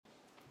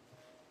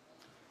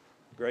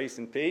Grace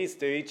and peace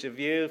to each of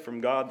you from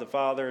God the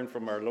Father and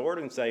from our Lord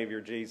and Savior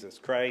Jesus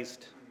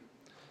Christ.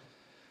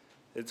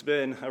 It's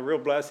been a real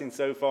blessing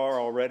so far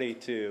already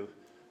to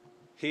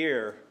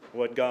hear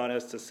what God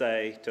has to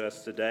say to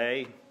us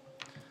today.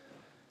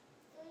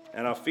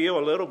 And I feel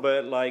a little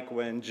bit like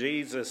when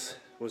Jesus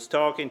was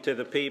talking to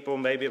the people,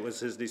 maybe it was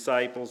his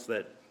disciples,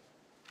 that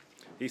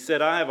he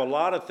said, I have a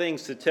lot of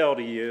things to tell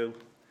to you,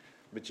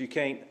 but you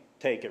can't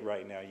take it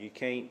right now. You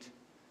can't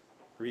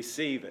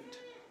receive it.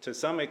 To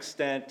some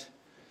extent,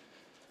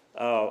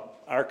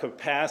 our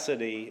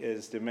capacity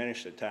is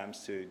diminished at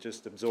times to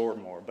just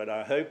absorb more, but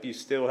I hope you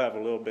still have a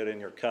little bit in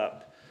your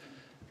cup.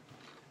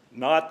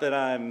 Not that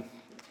I'm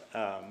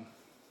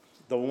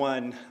the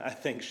one I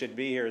think should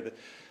be here.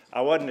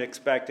 I wasn't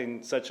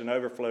expecting such an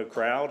overflow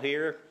crowd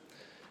here,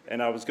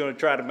 and I was going to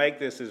try to make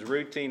this as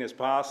routine as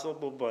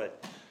possible,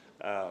 but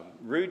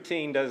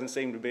routine doesn't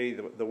seem to be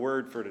the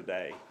word for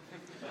today.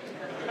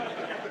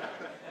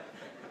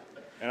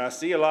 And I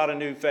see a lot of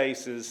new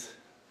faces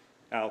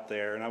out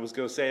there, and I was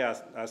going to say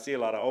I see a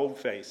lot of old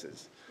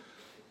faces,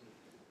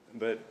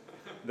 but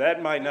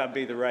that might not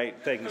be the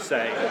right thing to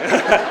say.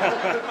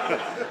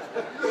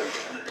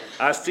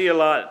 I see a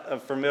lot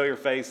of familiar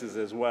faces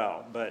as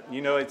well, but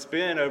you know, it's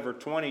been over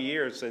 20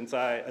 years since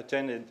I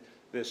attended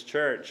this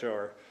church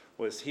or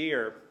was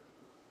here,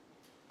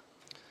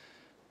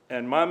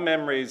 and my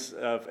memories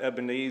of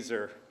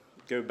Ebenezer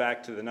go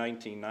back to the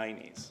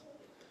 1990s,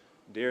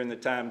 during the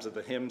times of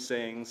the hymn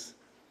sings.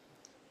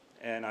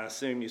 And I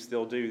assume you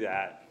still do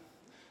that.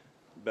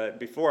 But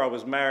before I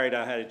was married,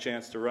 I had a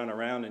chance to run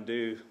around and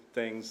do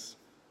things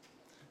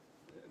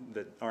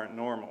that aren't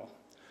normal.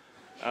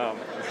 But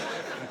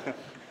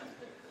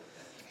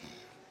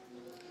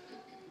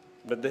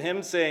the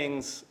hymn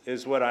sings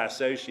is what I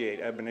associate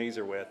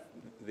Ebenezer with.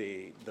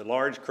 The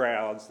large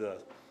crowds,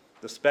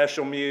 the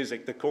special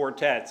music, the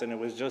quartets, and it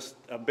was just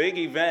a big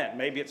event.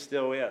 Maybe it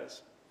still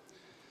is.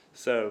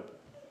 So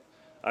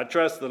I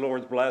trust the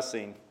Lord's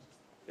blessing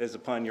is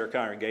upon your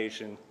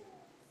congregation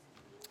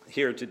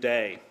here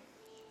today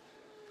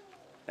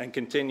and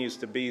continues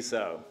to be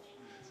so,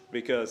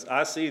 because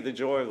I see the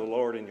joy of the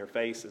Lord in your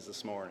faces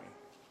this morning.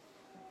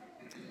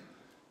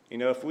 You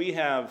know, if we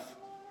have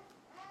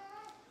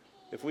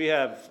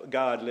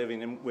God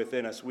living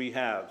within us, we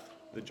have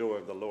the joy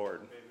of the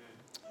Lord.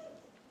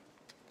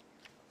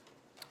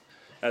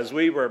 As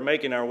we were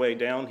making our way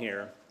down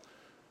here,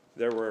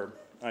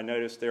 I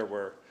noticed there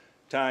were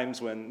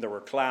times when there were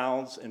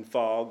clouds and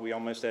fog. We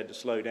almost had to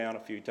slow down a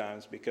few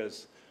times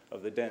because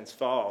of the dense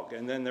fog.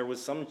 And then there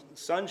was some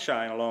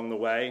sunshine along the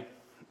way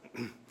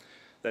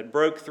that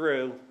broke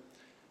through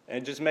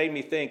and just made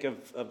me think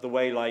of the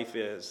way life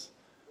is.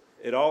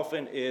 It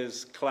often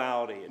is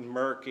cloudy and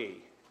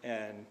murky,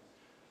 and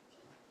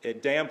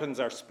it dampens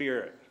our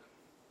spirit.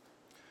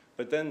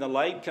 But then the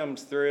light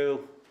comes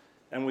through,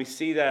 and we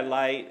see that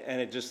light, and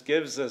it just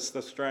gives us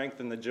the strength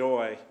and the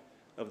joy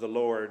of the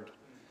Lord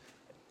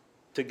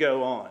to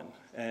go on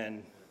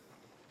and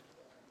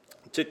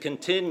to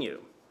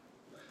continue.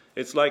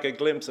 It's like a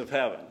glimpse of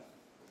heaven.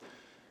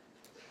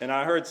 And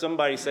I heard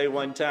somebody say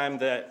one time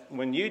that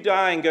when you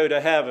die and go to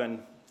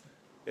heaven,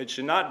 it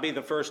should not be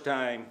the first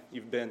time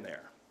you've been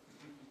there.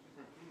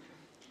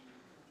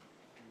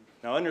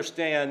 Now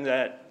understand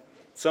that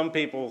some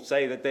people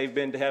say that they've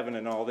been to heaven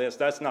and all this.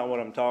 That's not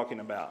what I'm talking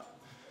about.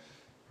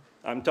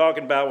 I'm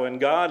talking about when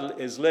God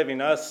is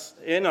living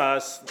in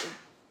us,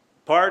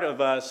 part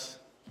of us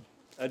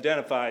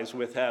identifies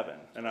with heaven.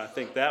 And I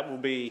think that will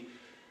be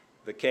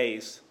the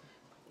case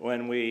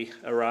when we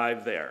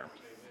arrive there.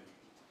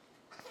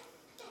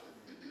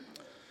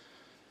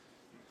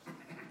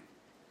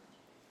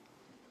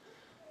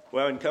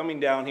 Well, in coming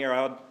down here, I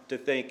ought to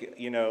think,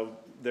 you know,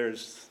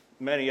 there's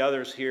many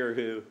others here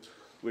who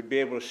would be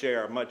able to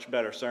share a much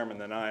better sermon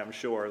than I am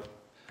sure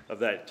of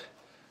that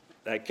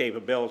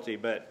capability.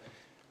 But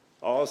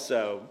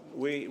also,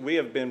 we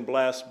have been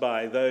blessed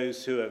by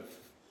those who have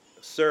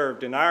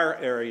served in our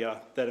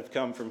area that have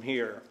come from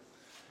here,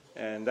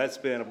 and that's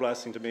been a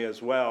blessing to me as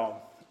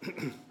well.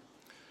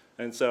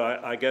 And so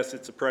I guess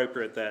it's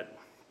appropriate that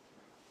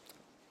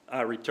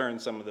I return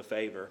some of the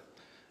favor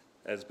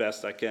as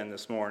best I can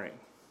this morning.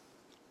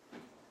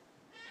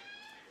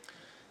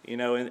 You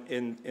know,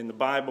 in the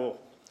Bible,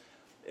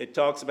 it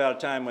talks about a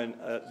time when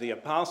the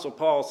Apostle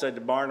Paul said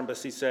to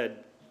Barnabas, he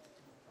said,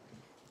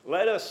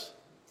 let us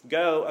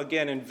go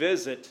again and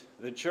visit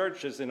the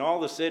churches in all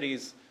the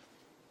cities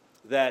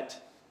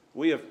that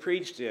we have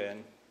preached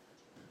in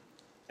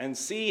and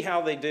see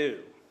how they do.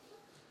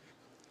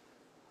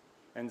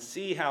 And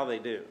see how they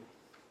do.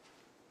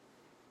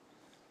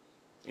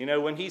 You know,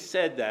 when he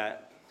said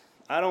that,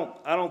 I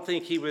don't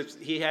think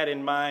he had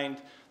in mind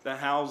the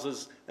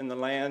houses and the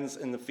lands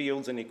and the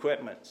fields and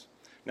equipment.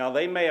 Now,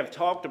 they may have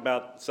talked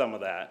about some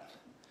of that,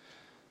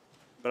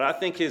 but I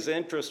think his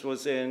interest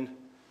was in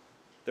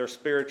their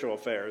spiritual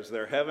affairs,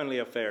 their heavenly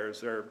affairs,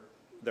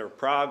 their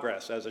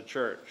progress as a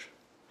church.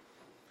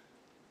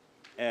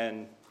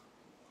 And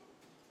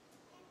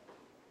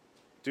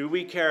do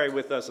we carry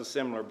with us a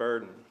similar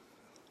burden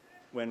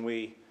when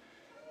we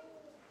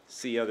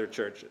see other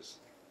churches?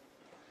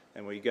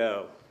 and we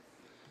go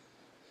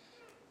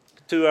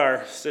to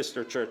our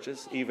sister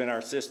churches, even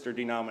our sister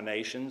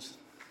denominations,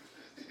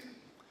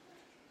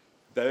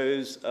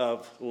 those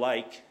of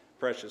like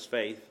precious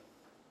faith.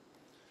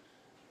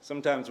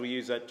 Sometimes we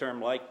use that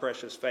term, like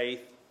precious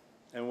faith,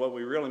 and what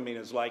we really mean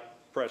is like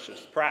precious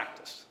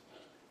practice.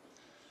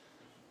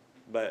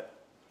 But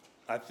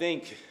I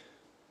think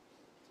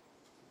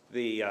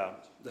the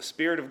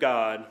Spirit of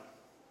God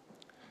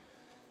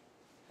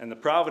and the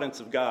providence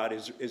of God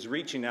is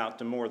reaching out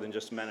to more than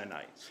just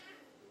Mennonites.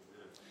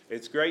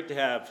 It's great to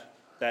have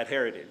that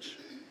heritage,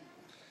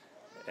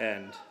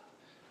 and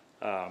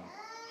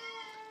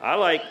I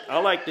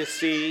like to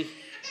see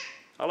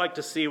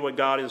what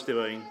God is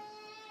doing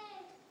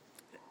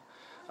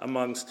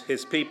amongst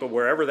His people,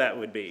 wherever that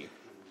would be.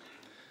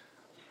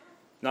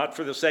 Not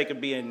for the sake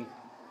of being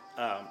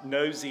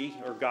nosy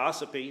or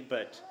gossipy,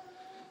 but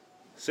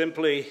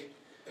simply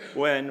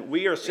when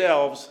we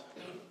ourselves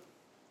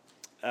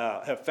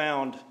have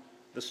found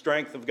the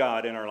strength of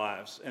God in our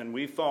lives, and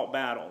we've fought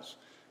battles,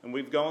 and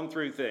we've gone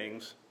through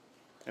things,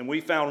 and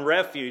we found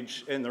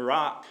refuge in the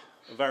rock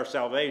of our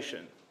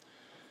salvation.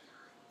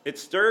 It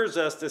stirs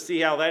us to see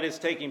how that is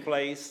taking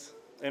place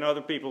in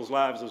other people's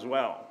lives as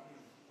well.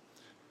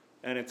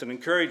 And it's an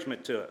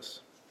encouragement to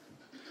us.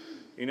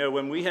 You know,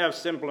 when we have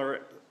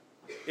similar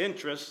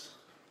interests,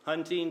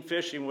 hunting,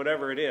 fishing,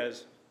 whatever it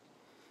is,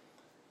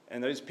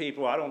 and those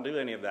people, I don't do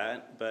any of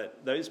that, but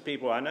those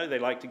people, I know they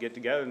like to get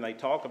together and they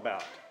talk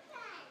about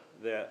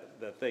the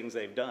things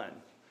they've done,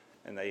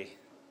 and they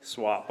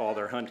swap all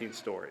their hunting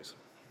stories.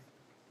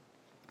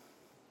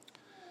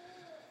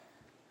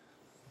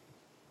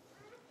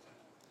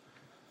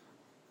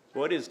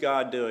 What is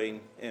God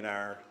doing in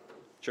our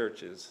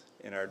churches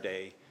in our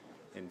day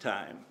and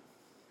time?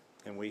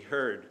 And we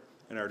heard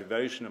in our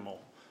devotional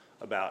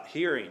about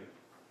hearing.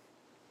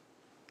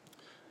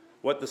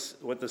 Those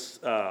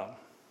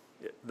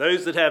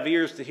that have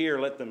ears to hear,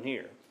 let them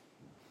hear.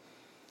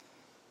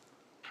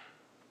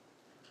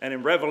 And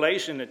in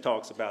Revelation it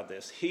talks about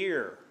this.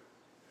 Hear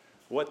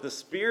what the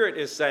Spirit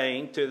is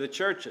saying to the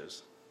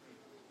churches.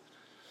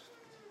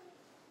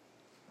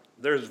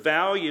 There's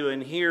value in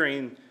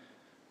hearing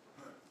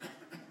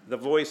the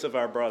voice of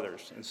our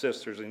brothers and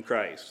sisters in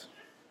Christ.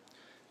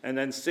 And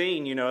then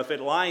seeing, if it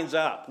lines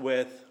up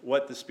with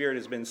what the Spirit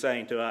has been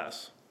saying to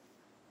us.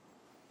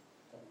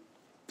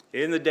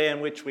 In the day in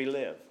which we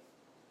live.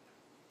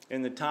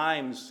 In the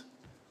times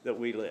that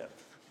we live.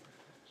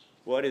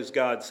 What is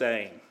God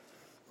saying?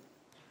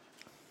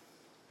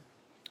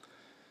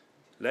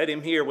 Let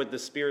him hear what the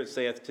Spirit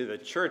saith to the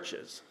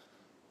churches.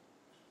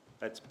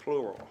 That's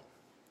plural,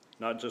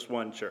 not just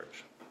one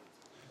church.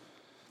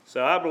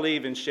 So I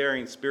believe in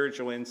sharing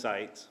spiritual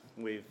insights.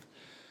 We've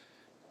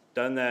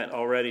done that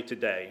already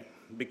today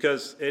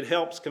because it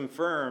helps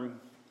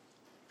confirm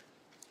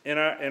in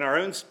our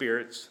own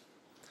spirits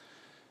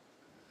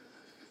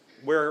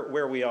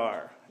where we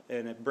are,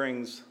 and it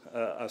brings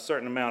a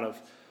certain amount of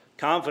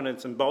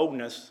confidence and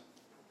boldness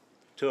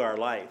to our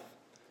life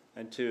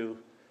and to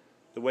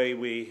the way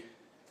we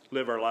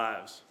live our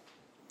lives.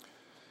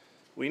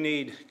 We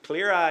need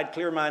clear-eyed,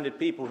 clear-minded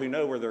people who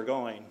know where they're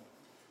going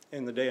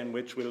in the day in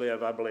which we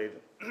live, I believe.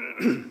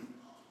 In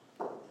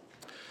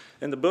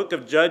the book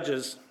of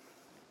Judges,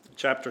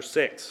 chapter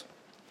 6,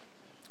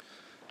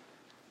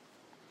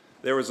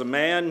 there was a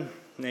man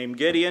named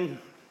Gideon.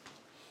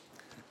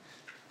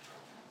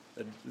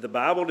 The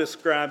Bible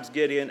describes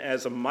Gideon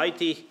as a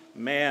mighty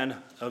man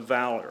of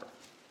valor.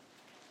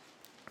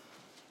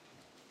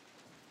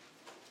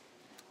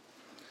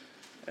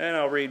 And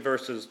I'll read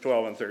verses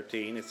 12 and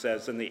 13. It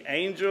says, And the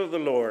angel of the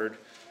Lord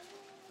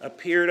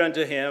appeared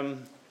unto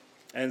him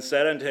and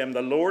said unto him,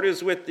 The Lord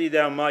is with thee,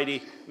 thou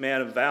mighty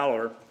man of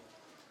valor.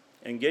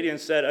 And Gideon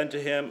said unto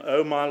him,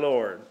 O my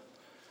Lord,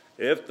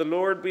 if the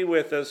Lord be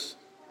with us,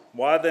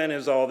 why then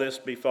is all this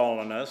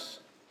befallen us?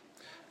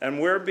 And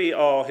where be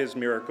all his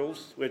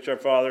miracles, which our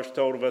fathers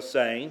told of us,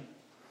 saying,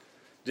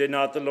 Did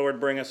not the Lord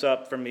bring us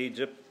up from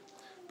Egypt?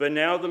 But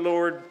now the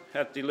Lord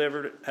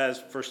has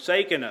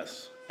forsaken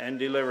us and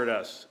delivered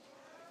us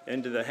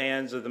into the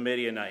hands of the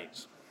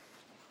Midianites.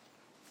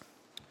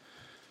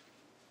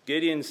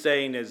 Gideon's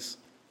saying is,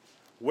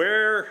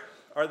 where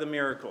are the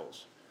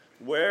miracles?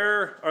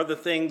 Where are the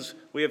things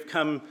we have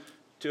come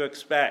to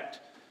expect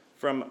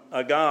from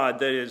a God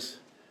that is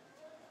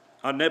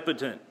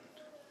omnipotent?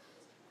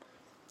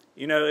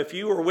 If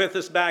you were with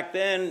us back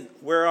then,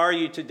 where are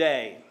you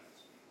today?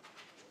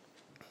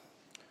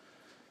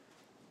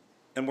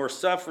 And we're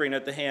suffering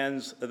at the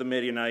hands of the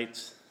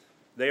Midianites.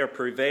 They are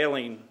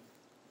prevailing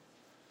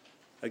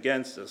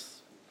against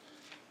us.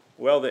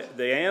 Well,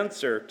 the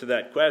answer to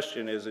that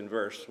question is in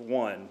verse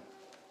 1,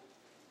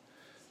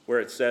 where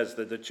it says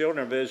that the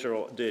children of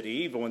Israel did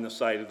evil in the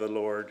sight of the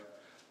Lord,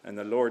 and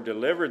the Lord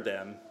delivered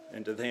them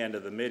into the hand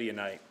of the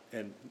Midianite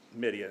and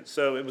Midian.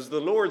 So it was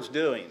the Lord's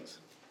doings.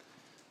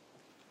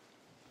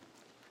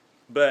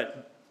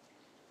 But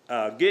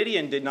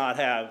Gideon did not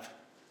have,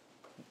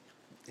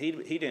 he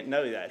didn't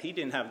know that. He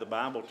didn't have the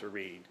Bible to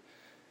read,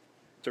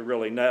 to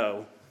really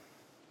know.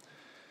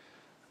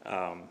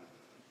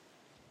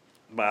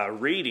 by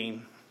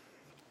reading.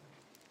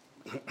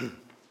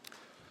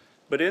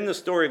 But in the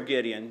story of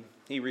Gideon,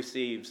 he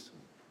receives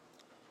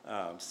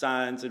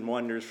signs and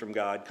wonders from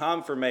God,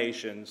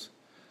 confirmations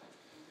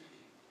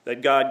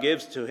that God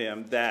gives to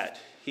him that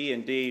he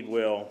indeed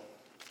will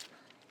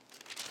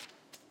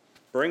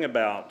bring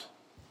about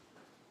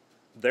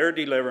their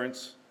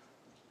deliverance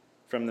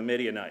from the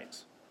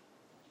Midianites.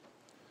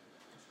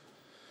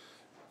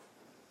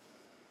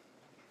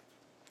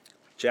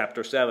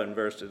 Chapter 7,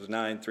 verses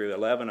 9 through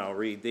 11, I'll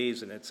read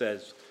these, and it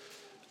says,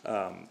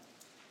 And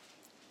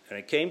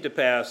it came to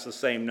pass the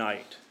same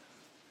night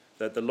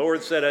that the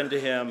Lord said unto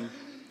him,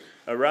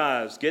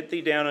 Arise, get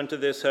thee down unto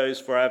this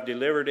host, for I have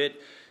delivered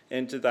it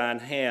into thine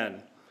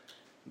hand.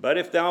 But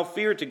if thou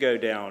fear to go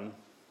down,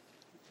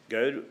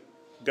 go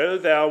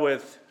thou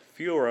with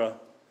Phurah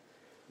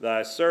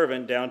thy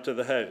servant down to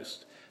the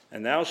host,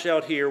 and thou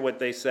shalt hear what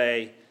they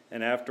say,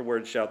 and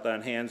afterward shalt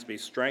thine hands be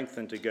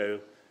strengthened to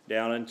go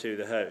down into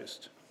the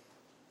host.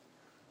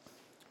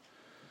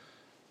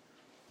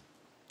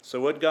 So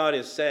what God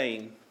is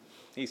saying,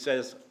 he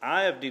says,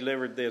 I have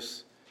delivered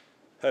this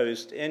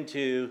host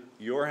into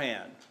your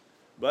hand,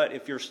 but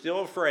if you're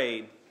still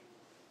afraid,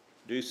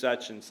 do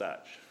such and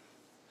such.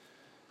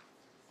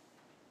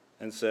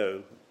 And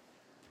so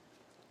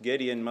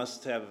Gideon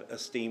must have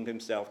esteemed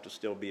himself to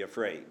still be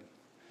afraid.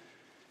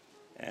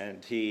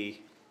 And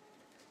he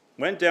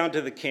went down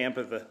to the camp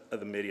of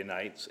the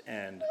Midianites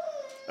and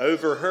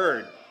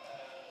overheard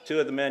two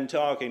of the men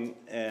talking,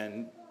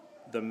 and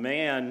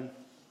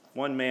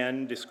one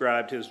man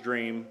described his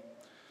dream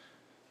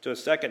to a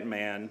second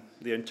man.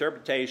 The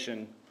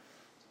interpretation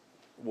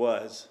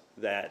was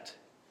that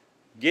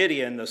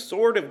Gideon, the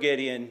sword of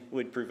Gideon,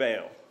 would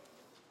prevail.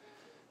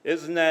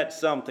 Isn't that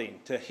something,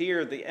 to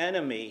hear the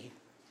enemy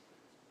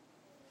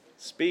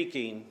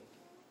speaking,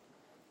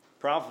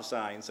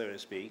 prophesying, so to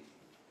speak,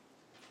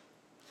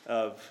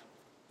 of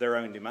their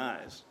own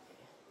demise?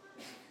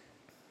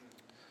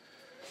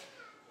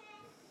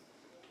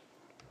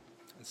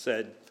 It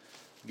said,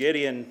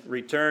 Gideon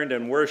returned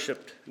and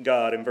worshiped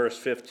God in verse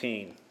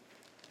 15.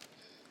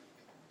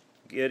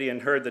 Gideon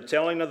heard the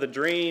telling of the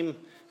dream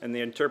and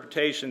the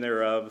interpretation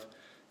thereof,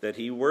 that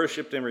he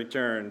worshipped and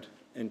returned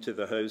into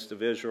the host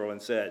of Israel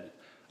and said,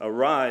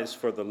 Arise,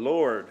 for the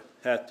Lord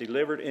hath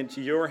delivered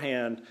into your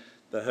hand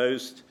the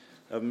host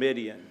of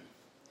Midian.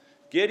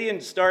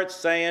 Gideon starts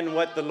saying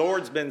what the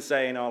Lord's been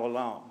saying all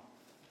along.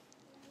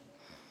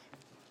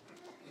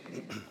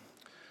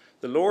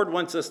 The Lord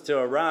wants us to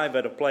arrive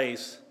at a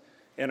place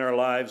in our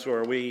lives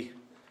where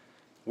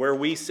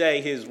we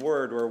say his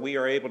word, where we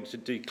are able to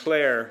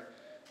declare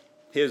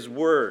his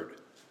word,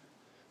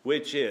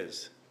 which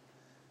is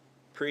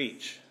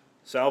preach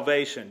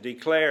salvation,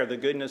 declare the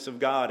goodness of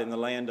God in the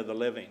land of the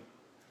living,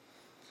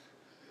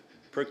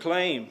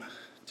 proclaim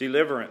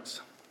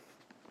deliverance.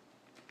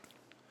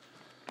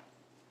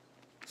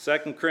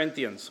 2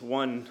 Corinthians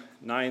 1,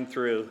 9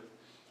 through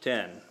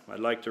 10. I'd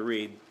like to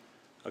read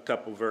a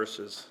couple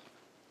verses.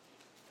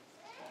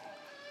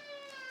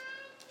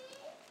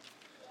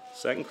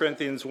 2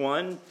 Corinthians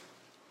 1,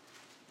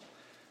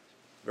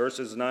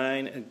 verses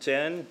 9 and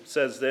 10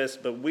 says this,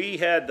 But we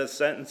had the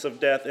sentence of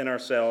death in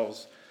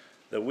ourselves,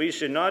 that we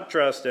should not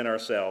trust in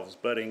ourselves,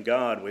 but in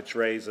God which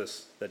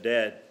raiseth the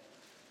dead,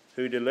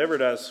 who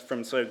delivered us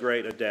from so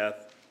great a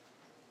death,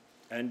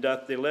 and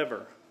doth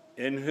deliver,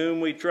 in whom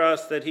we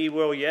trust that he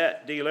will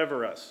yet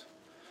deliver us.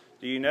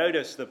 Do you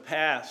notice the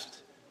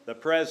past, the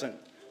present,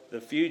 the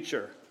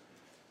future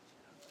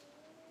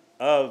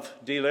of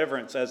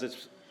deliverance as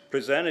it's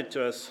presented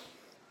to us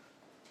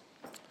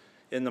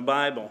in the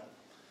Bible?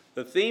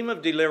 The theme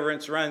of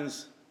deliverance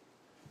runs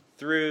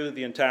through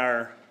the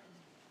entire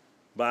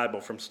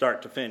Bible from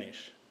start to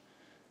finish.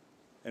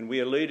 And we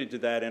alluded to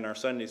that in our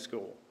Sunday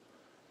school.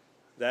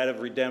 That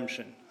of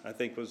redemption, I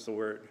think was the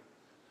word.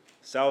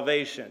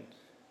 Salvation.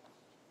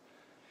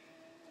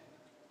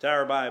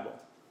 Entire Bible.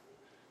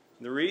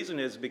 The reason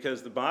is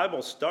because the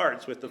Bible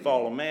starts with the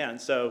fall of man.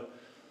 So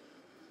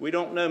we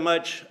don't know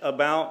much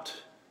about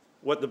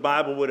what the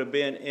Bible would have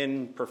been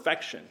in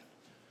perfection.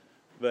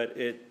 But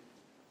it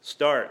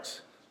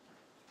starts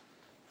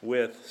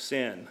with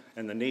sin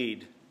and the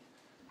need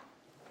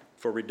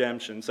for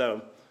redemption.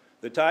 So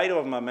the title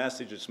of my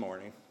message this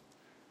morning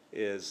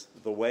is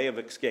The Way of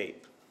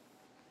Escape.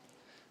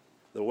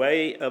 The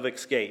Way of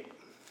Escape.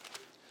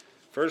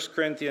 1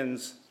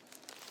 Corinthians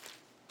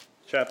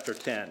chapter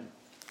 10.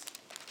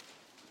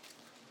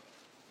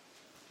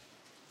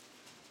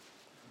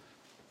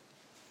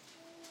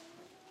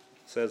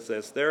 Says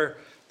this,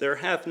 There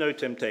hath no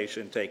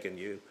temptation taken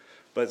you,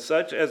 but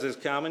such as is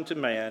common to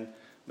man.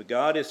 But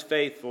God is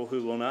faithful,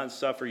 who will not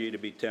suffer you to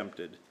be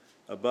tempted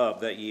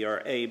above that ye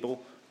are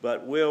able,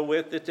 but will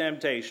with the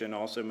temptation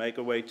also make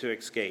a way to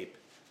escape,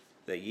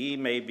 that ye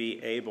may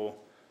be able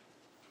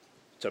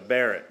to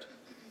bear it.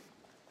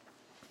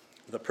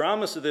 The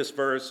promise of this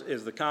verse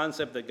is the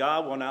concept that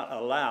God will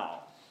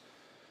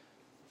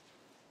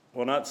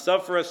not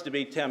suffer us to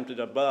be tempted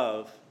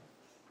above,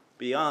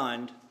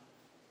 beyond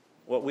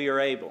what we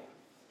are able.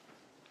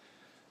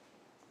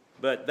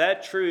 But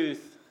that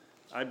truth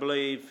I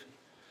believe,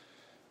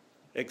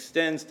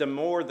 extends to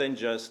more than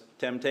just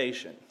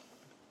temptation.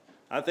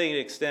 I think it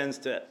extends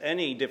to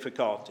any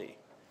difficulty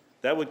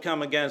that would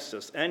come against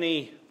us,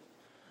 anything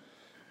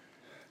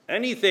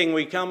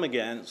we come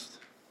against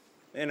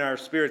in our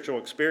spiritual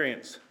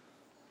experience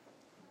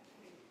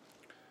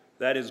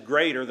that is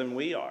greater than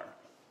we are.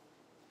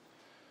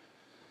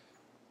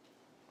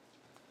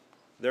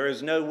 There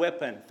is no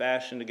weapon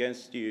fashioned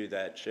against you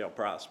that shall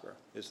prosper.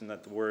 Isn't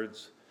that the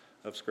words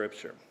of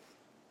Scripture?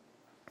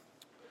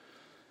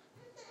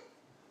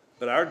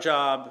 But our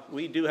job,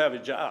 we do have a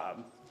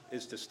job,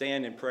 is to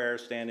stand in prayer,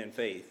 stand in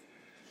faith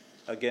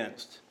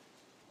against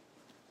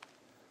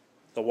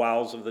the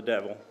wiles of the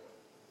devil,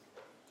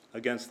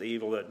 against the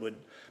evil that would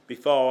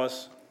befall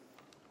us.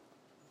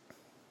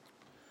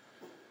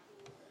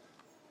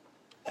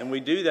 And we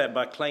do that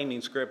by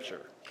claiming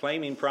Scripture,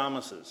 claiming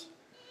promises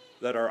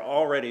that are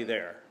already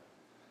there.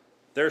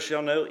 There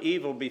shall no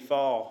evil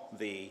befall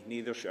thee,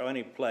 neither shall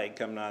any plague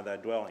come nigh thy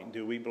dwelling.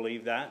 Do we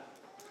believe that?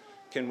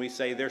 Can we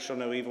say, there shall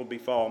no evil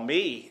befall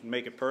me, and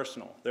make it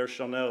personal? There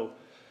shall no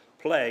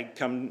plague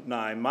come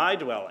nigh my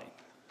dwelling.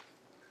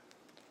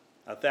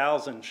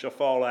 1,000 shall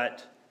fall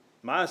at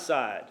my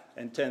side,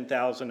 and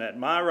 10,000 at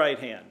my right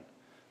hand,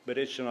 but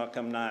it shall not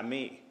come nigh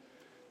me.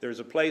 There's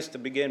a place to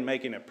begin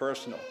making it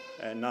personal,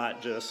 and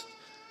not just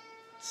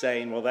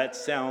saying, well, that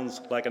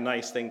sounds like a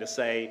nice thing to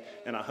say,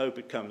 and I hope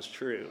it comes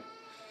true.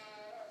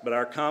 But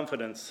our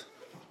confidence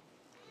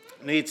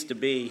needs to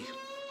be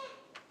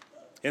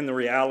in the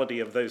reality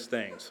of those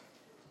things.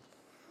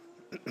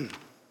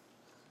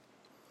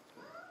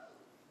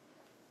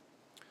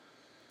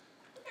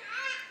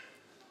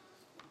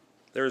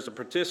 There is a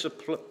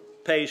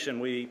participation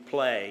we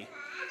play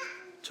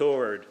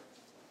toward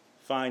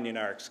finding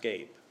our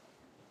escape.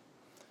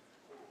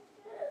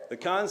 The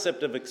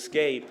concept of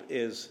escape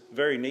is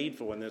very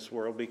needful in this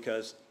world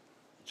because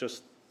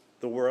just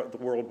the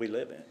world we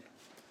live in,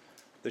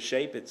 the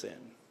shape it's in.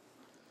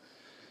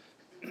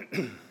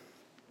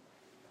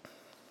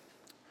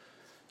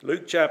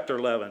 Luke chapter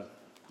 11,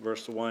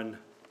 verse 1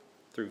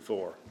 through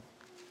 4.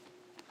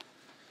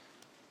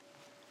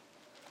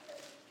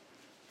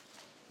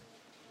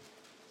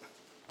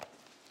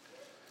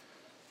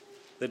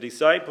 The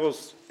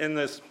disciples in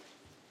this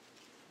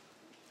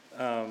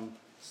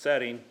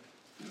setting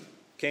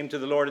came to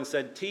the Lord and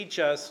said, teach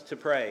us to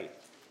pray.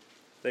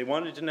 They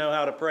wanted to know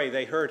how to pray.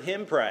 They heard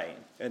him praying,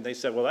 and they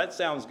said, well, that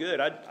sounds good.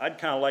 I'd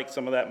kind of like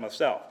some of that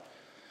myself.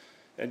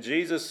 And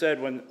Jesus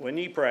said, when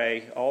ye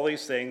pray, all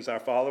these things, our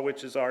Father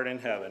which art in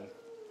heaven,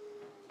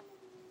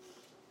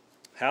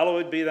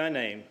 hallowed be thy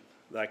name.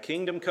 Thy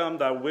kingdom come,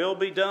 thy will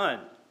be done,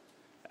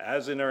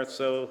 as in earth,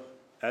 so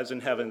as in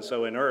heaven,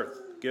 so in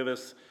earth. Give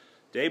us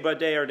day by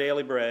day our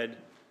daily bread.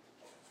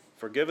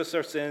 Forgive us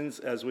our sins,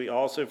 as we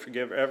also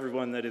forgive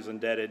everyone that is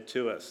indebted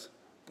to us.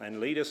 And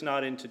lead us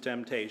not into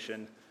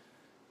temptation,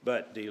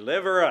 but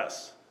deliver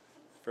us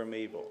from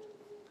evil.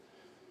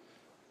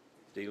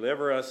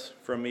 Deliver us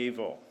from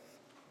evil.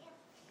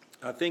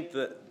 I think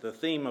that the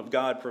theme of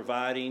God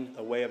providing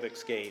a way of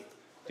escape,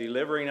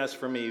 delivering us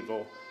from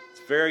evil,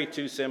 it's very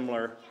two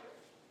similar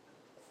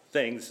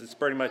things. It's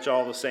pretty much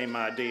all the same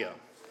idea.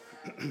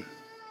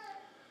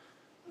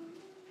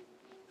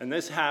 And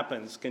this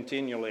happens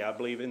continually, I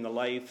believe, in the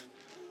life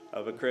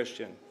of a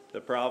Christian,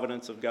 the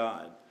providence of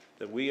God,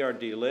 that we are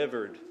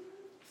delivered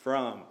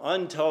from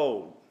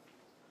untold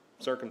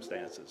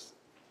circumstances.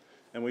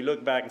 And we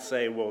look back and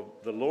say, well,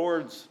 the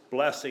Lord's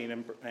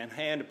blessing and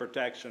hand of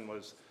protection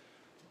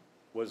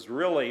was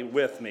really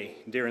with me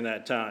during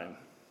that time.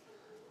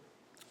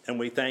 And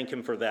we thank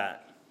him for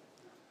that.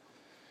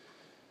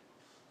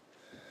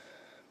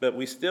 But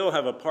we still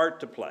have a part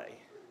to play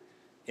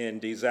in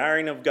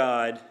desiring of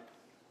God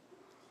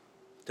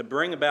to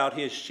bring about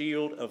his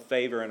shield of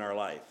favor in our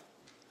life,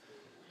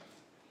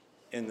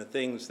 in the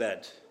things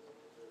that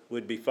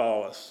would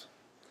befall us,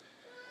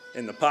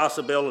 in the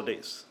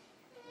possibilities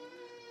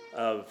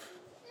of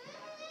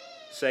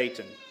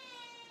Satan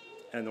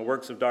and the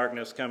works of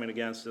darkness coming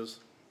against us,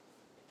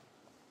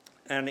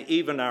 and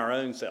even our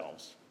own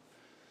selves.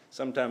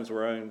 Sometimes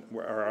we're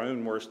our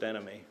own worst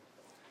enemy,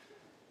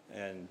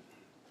 and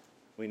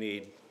we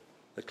need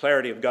the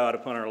clarity of God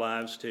upon our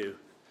lives to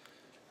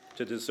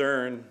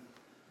discern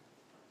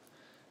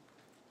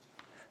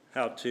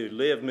how to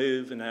live,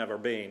 move, and have our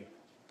being.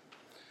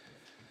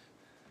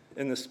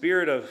 In the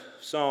spirit of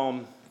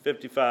Psalm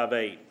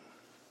 55:8,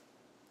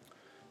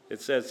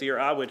 it says here,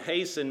 I would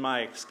hasten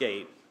my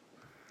escape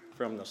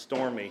from the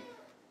stormy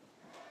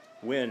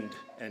wind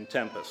and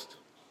tempest.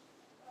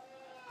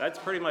 That's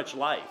pretty much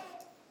life.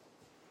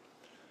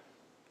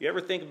 You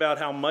ever think about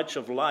how much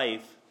of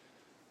life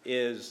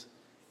is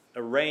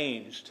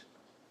arranged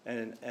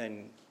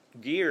and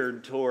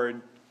geared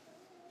toward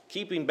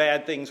keeping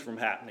bad things from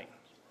happening?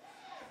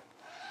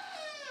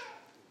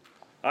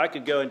 I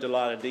could go into a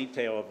lot of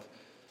detail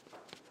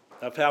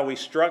of how we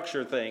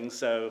structure things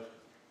so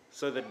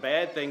that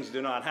bad things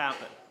do not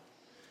happen.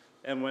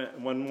 And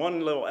when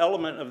one little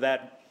element of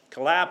that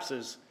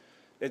collapses,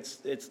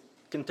 it's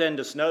can tend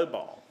to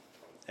snowball.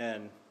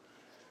 And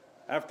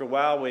after a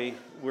while,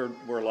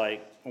 we're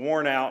like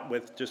worn out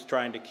with just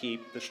trying to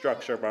keep the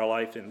structure of our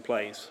life in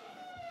place.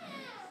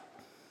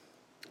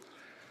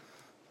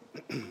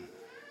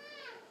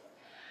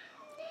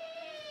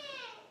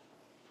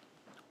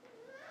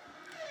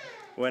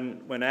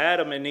 When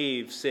Adam and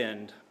Eve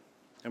sinned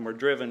and were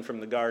driven from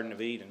the Garden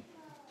of Eden,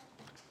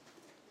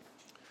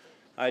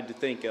 I had to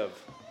think of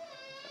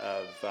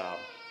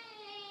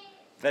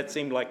that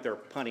seemed like their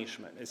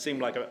punishment. It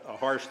seemed like a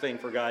harsh thing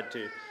for God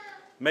to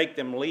make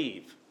them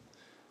leave.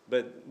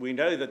 But we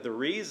know that the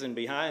reason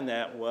behind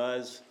that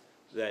was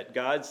that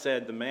God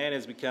said the man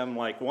has become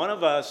like one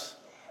of us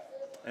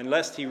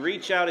unless he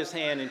reach out his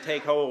hand and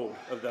take hold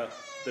of the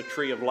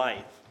tree of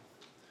life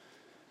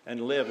and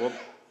live. Well,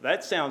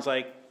 that sounds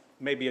like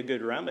maybe a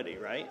good remedy,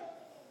 right?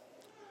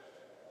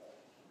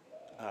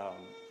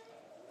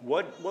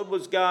 What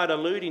was God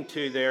alluding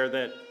to there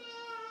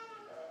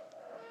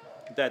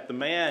that the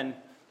man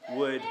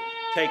would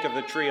take of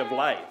the tree of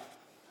life?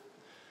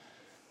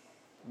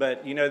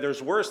 But,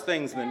 there's worse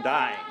things than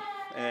dying.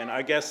 And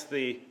I guess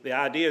the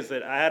idea is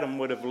that Adam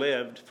would have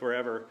lived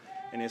forever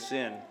in his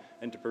sin.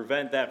 And to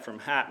prevent that from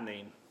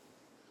happening,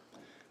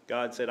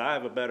 God said, I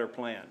have a better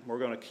plan. We're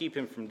going to keep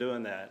him from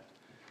doing that.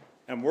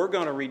 And we're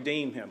going to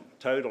redeem him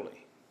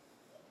totally.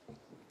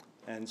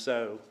 And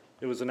so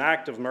it was an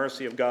act of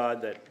mercy of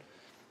God that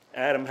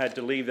Adam had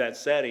to leave that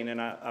setting.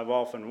 And I've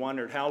often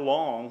wondered, how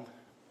long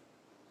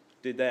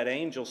did that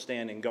angel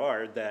stand and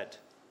guard that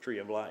tree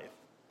of life?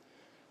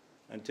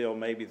 Until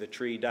maybe the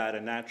tree died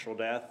a natural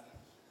death,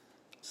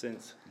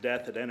 since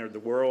death had entered the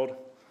world.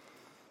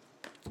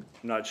 I'm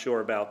not sure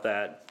about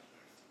that.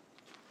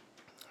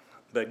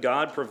 But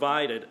God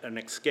provided an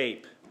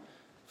escape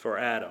for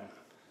Adam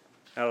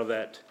out of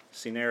that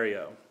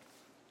scenario.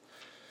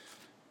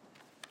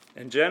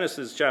 In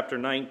Genesis chapter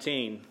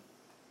 19,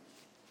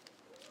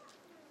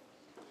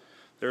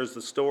 there's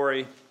the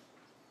story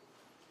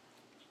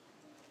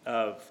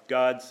of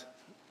God's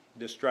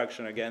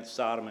destruction against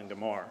Sodom and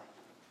Gomorrah.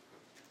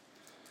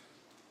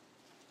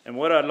 And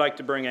what I'd like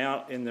to bring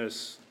out in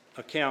this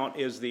account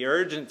is the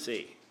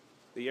urgency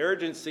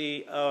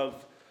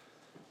of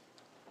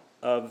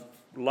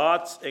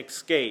Lot's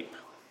escape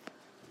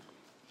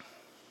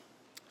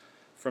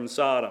from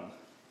Sodom.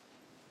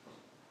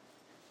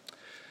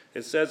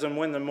 It says, and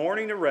when the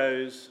morning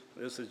arose,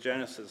 this is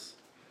Genesis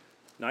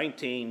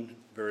 19,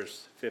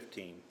 verse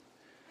 15.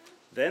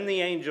 Then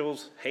the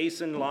angels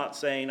hastened Lot,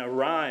 saying,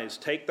 arise,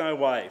 take thy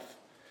wife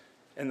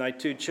and thy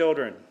 2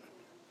 children,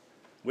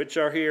 which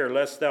are here,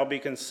 lest thou be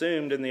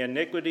consumed in the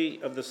iniquity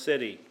of the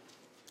city.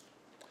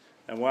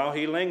 And while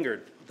he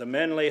lingered, the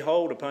men lay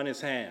hold upon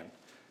his hand,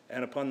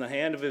 and upon the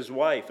hand of his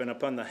wife, and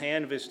upon the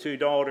hand of his 2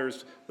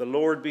 daughters, the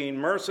Lord being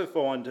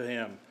merciful unto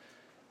him.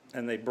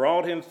 And they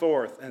brought him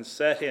forth and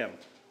set him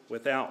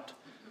without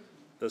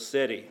the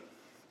city.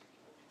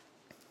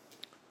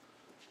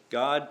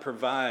 God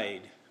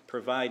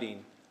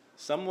providing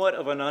somewhat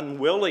of an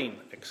unwilling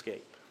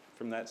escape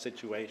from that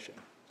situation.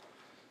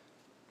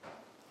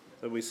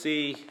 But we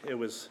see it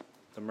was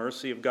the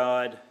mercy of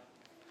God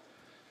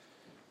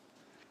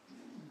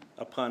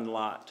upon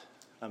Lot,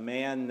 a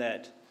man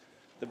that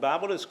the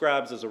Bible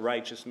describes as a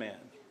righteous man.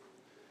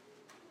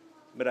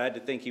 But I had to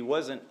think he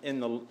wasn't in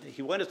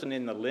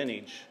the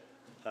lineage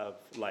of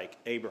like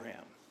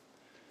Abraham.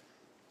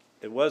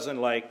 It wasn't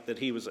like that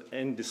he was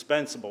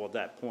indispensable at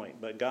that point,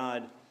 but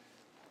God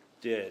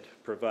did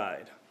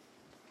provide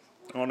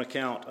on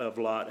account of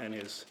Lot and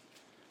his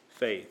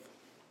faith.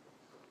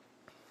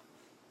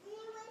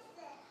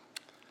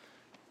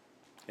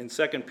 In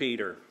 2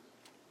 Peter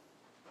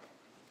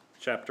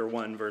chapter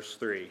 1, verse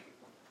 3.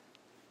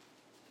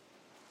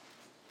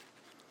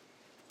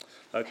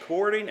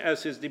 According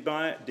as his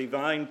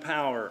divine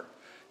power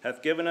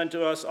hath given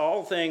unto us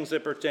all things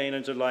that pertain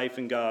unto life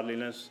and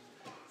godliness,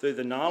 through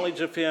the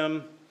knowledge of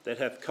him that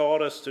hath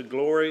called us to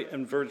glory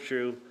and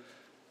virtue,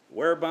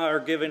 whereby are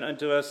given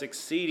unto us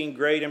exceeding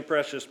great and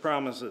precious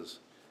promises,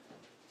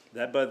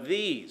 that by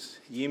these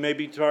ye may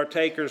be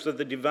partakers of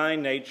the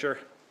divine nature,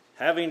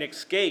 having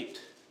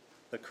escaped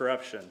the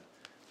corruption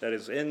that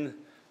is in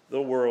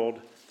the world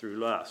through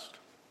lust.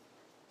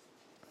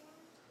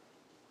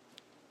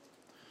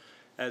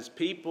 As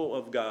people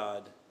of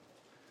God,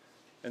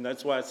 and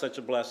that's why it's such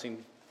a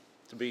blessing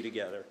to be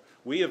together,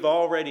 we have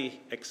already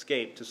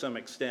escaped to some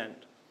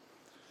extent,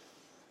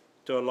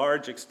 to a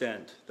large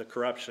extent, the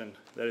corruption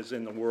that is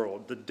in the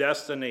world, the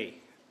destiny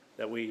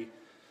that we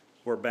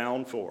were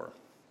bound for.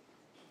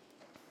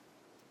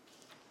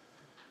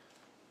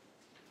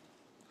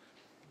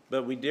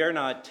 But we dare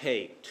not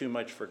take too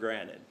much for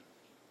granted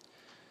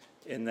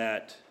in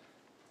that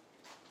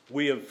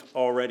we have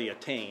already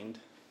attained.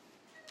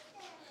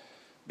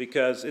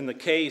 Because in the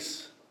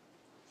case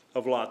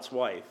of Lot's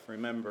wife,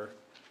 remember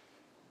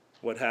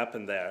what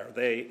happened there.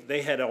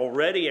 They had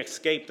already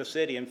escaped the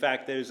city. In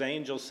fact, those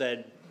angels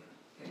said,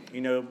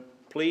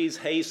 please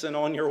hasten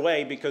on your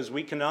way because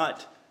we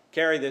cannot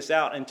carry this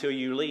out until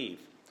you leave.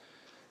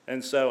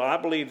 And so I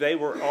believe they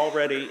were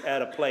already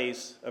at a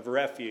place of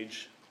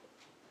refuge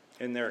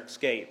in their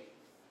escape.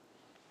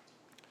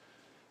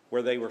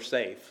 where they were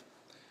safe.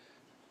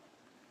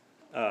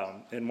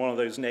 In one of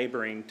those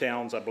neighboring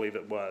towns, I believe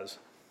it was.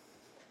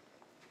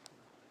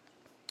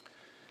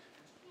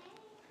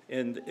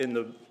 In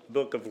the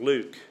book of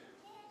Luke,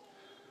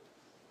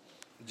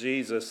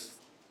 Jesus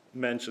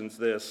mentions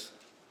this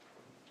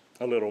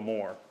a little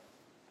more.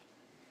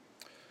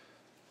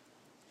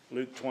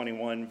 Luke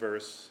 21,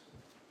 verse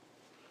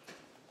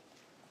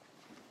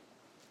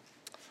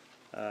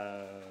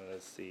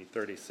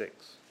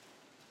 36.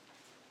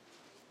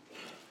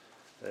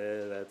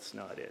 That's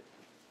not it.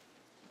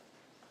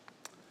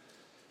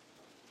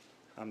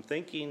 I'm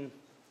thinking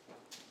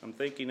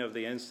of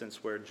the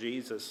instance where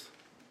Jesus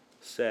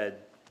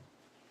said,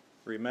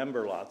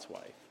 "Remember Lot's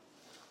wife,"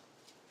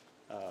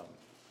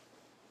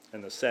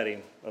 in the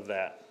setting of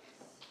that.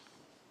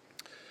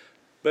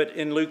 But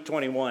in Luke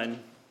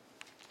 21,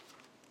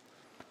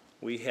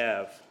 we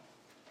have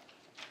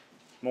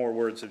more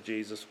words of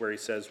Jesus where he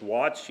says,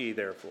 "Watch ye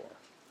therefore,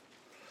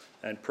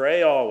 and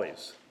pray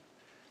always,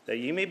 that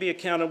ye may be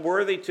accounted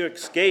worthy to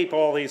escape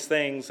all these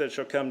things that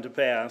shall come to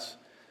pass,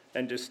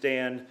 and to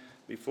stand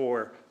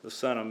before the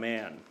Son of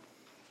Man."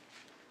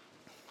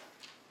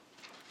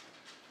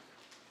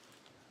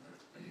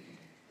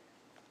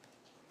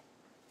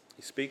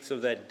 He speaks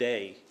of that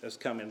day as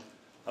coming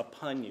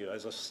upon you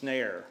as a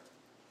snare,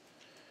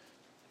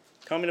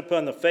 coming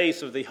upon the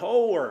face of the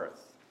whole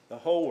earth, the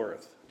whole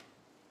earth.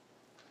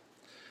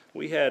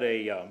 We had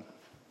a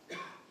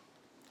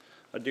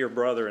dear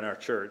brother in our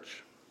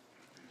church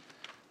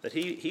that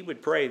he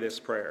would pray this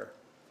prayer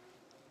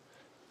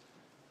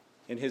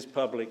in his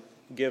public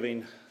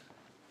giving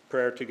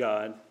prayer to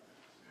God,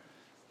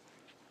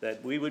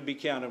 that we would be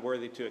counted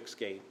worthy to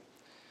escape.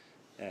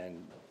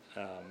 And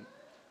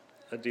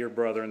a dear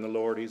brother in the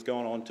Lord, he's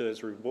gone on to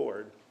his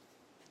reward.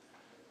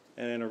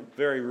 And in a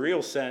very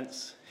real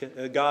sense,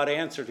 God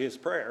answered his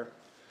prayer.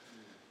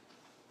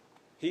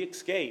 He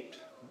escaped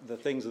the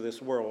things of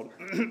this world,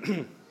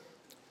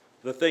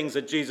 the things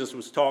that Jesus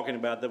was talking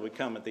about that would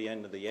come at the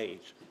end of the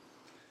age.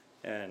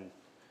 And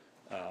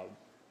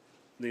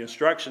the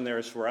instruction there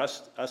is for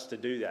us to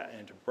do that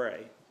and to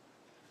pray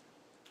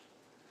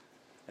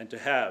and to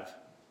have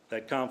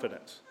that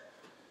confidence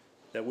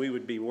that we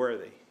would be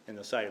worthy in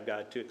the sight of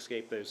God to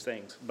escape those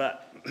things.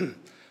 But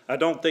I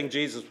don't think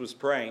Jesus was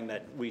praying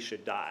that we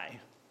should die.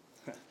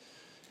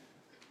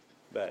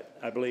 But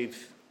I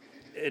believe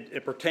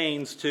it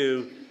pertains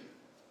to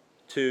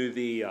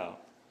the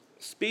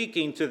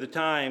speaking to the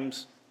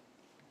times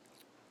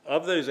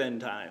of those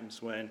end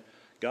times when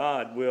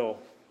God will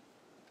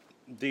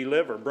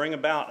bring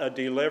about a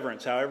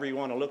deliverance, however you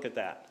want to look at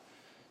that,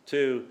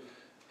 to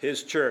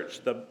his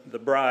church, the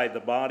bride, the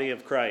body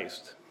of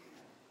Christ,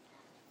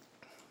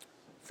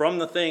 from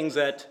the things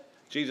that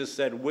Jesus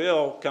said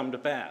will come to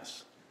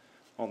pass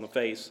on the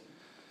face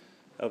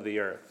of the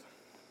earth.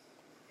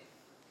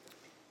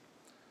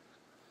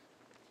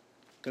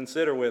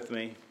 Consider with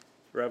me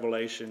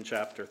Revelation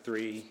chapter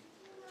 3,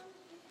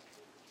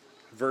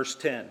 verse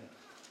 10.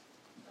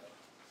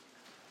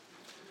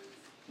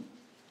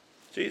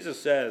 Jesus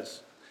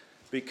says,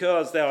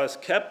 "Because thou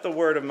hast kept the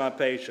word of my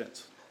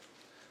patience,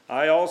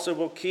 I also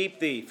will keep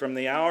thee from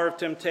the hour of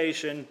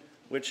temptation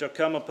which shall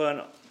come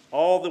upon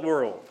all the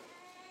world,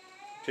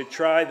 to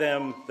try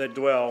them that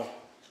dwell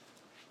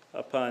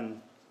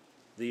upon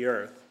the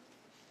earth."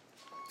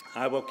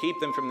 I will keep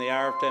them from the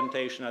hour of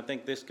temptation. I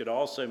think this could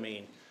also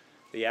mean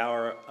the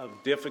hour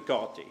of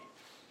difficulty.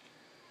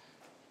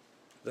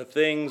 The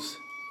things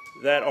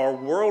that are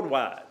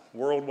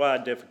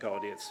worldwide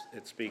difficulty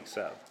it speaks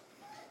of.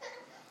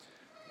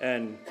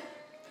 And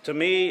to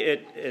me,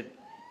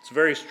 it's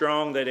very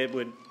strong that it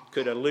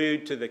could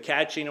allude to the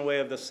catching away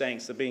of the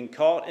saints, the being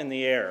caught in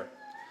the air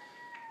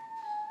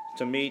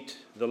to meet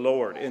the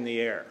Lord in the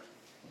air.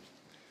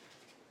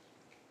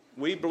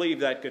 We believe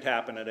that could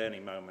happen at any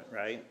moment,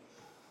 right?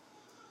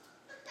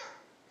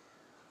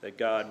 That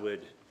God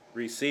would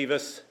receive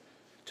us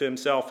to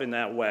himself in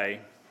that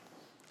way.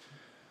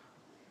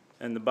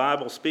 And the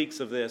Bible speaks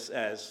of this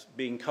as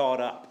being caught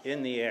up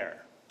in the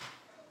air.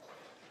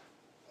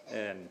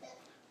 And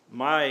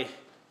my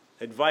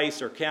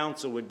advice or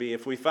counsel would be,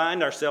 if we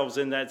find ourselves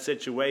in that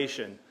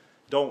situation,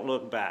 don't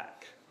look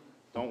back.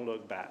 Don't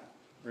look back.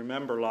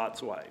 Remember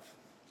Lot's wife.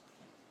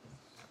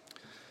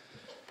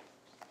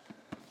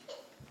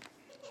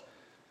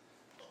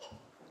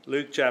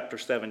 Luke chapter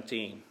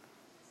 17.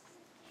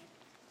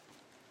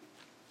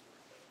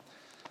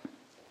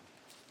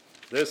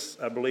 This,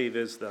 I believe,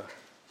 is the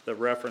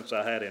reference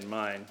I had in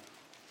mind.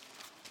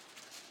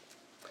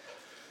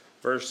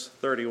 Verse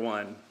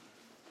 31.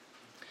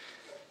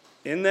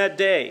 "In that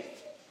day,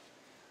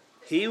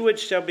 he which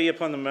shall be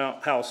upon the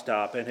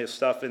housetop, and his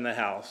stuff in the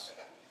house,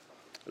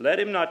 let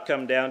him not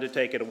come down to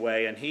take it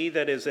away, and he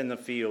that is in the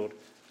field,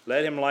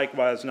 let him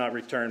likewise not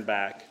return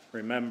back.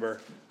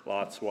 Remember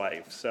Lot's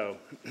wife." So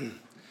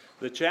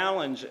the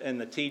challenge and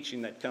the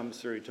teaching that comes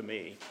through to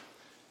me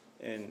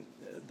in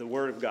the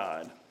Word of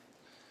God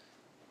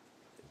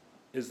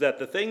is that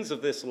the things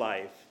of this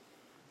life,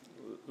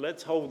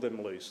 let's hold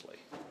them loosely,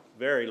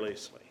 very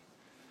loosely.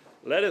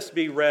 Let us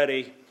be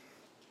ready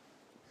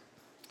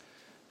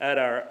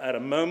at a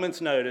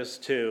moment's notice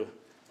to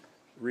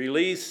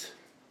release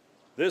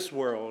this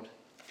world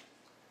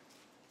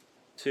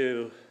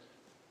to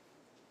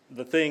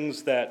the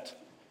things that,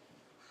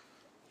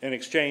 in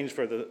exchange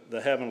for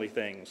the heavenly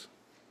things.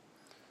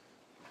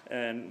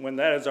 And when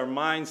that is our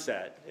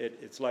mindset,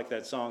 it's like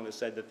that song that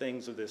said, the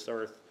things of this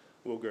earth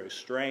will grow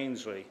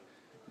strangely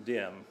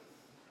dim.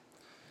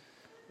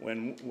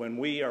 When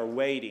we are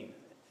waiting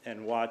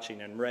and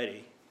watching and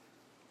ready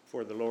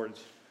for the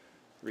Lord's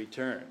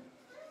return.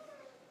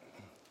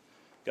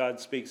 God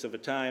speaks of a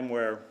time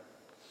where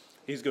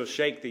he's going to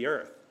shake the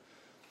earth.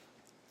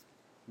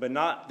 But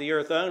not the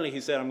earth only.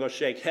 He said, I'm going to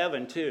shake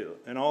heaven too.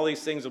 And all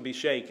these things will be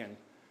shaken.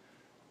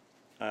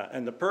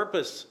 And the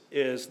purpose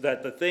is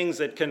that the things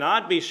that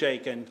cannot be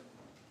shaken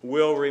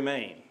will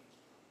remain.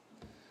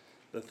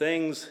 The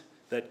things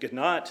that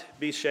cannot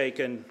be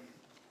shaken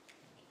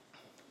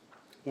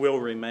will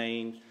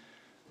remain.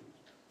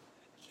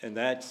 And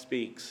that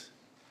speaks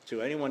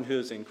to anyone who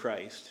is in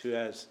Christ, who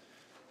has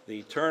the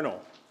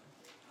eternal,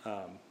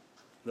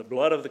 the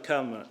blood of the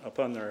covenant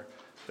upon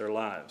their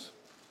lives.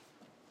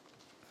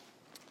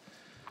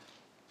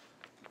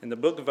 In the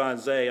book of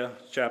Isaiah,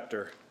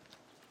 chapter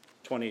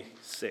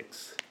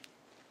 26,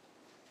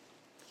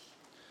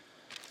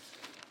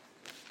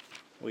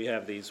 we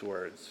have these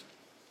words.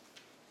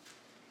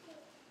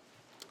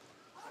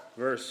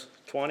 Verse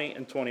 20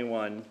 and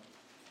 21.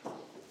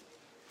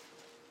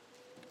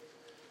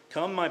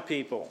 Come, my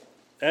people,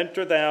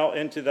 enter thou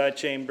into thy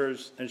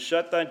chambers, and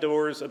shut thy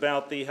doors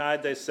about thee,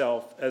 hide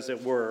thyself, as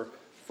it were,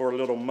 for a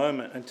little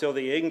moment, until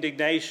the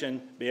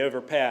indignation be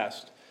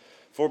overpast.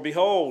 For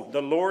behold,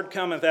 the Lord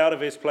cometh out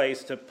of his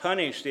place to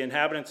punish the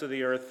inhabitants of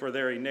the earth for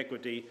their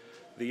iniquity.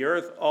 The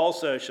earth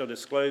also shall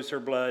disclose her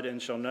blood,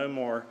 and shall no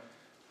more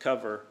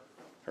cover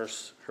her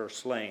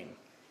slain.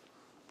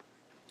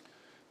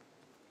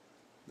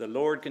 The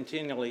Lord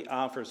continually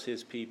offers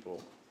his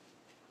people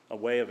a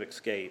way of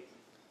escape.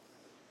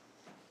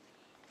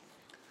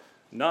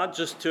 Not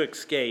just to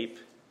escape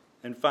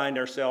and find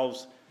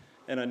ourselves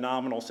in a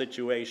nominal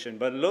situation,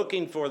 but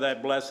looking for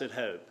that blessed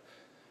hope,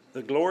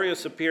 the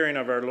glorious appearing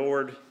of our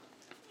Lord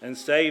and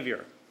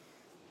Savior.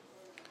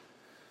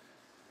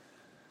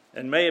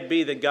 And may it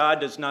be that God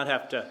does not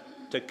have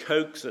to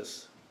coax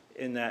us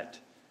in that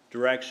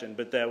direction,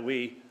 but that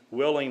we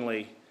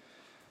willingly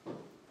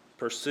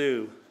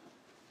pursue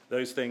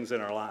those things in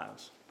our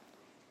lives.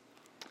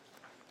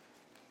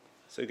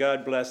 So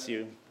God bless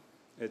you.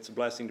 It's a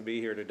blessing to be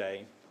here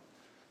today.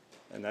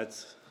 And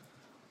that's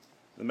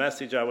the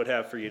message I would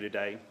have for you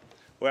today.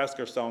 We'll ask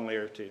our song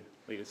leader to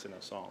lead us in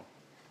a song.